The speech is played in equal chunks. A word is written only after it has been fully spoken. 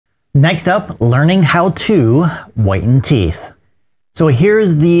Next up, learning how to whiten teeth. So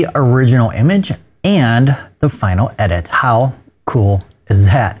here's the original image and the final edit. How cool is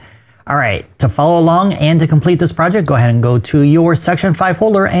that? All right, to follow along and to complete this project, go ahead and go to your Section 5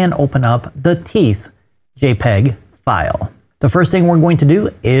 folder and open up the teeth JPEG file. The first thing we're going to do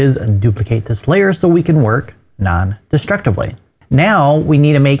is duplicate this layer so we can work non-destructively. Now we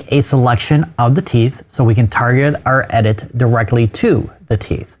need to make a selection of the teeth so we can target our edit directly to the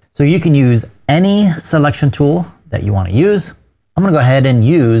teeth. So you can use any selection tool that you want to use. I'm going to go ahead and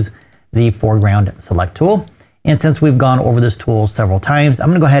use the foreground select tool. And since we've gone over this tool several times, I'm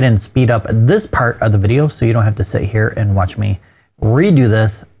going to go ahead and speed up this part of the video so you don't have to sit here and watch me redo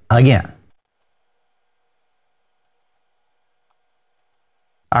this again.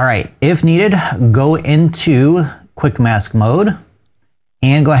 All right, if needed, go into quick mask mode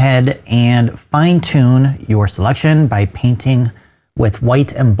and go ahead and fine tune your selection by painting with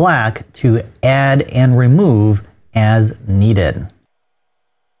white and black to add and remove as needed.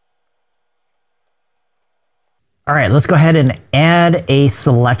 All right, let's go ahead and add a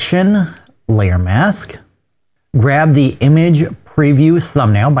selection layer mask. Grab the image preview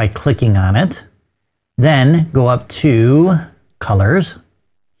thumbnail by clicking on it. Then go up to colors,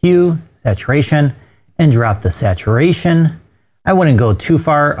 hue, saturation, and drop the saturation. I wouldn't go too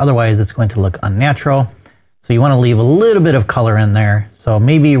far, otherwise it's going to look unnatural. So you want to leave a little bit of color in there. So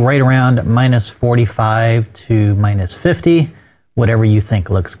maybe right around -45 to -50, whatever you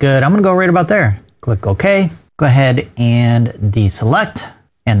think looks good. I'm going to go right about there. Click OK. Go ahead and deselect,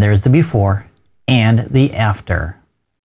 and there's the before and the after.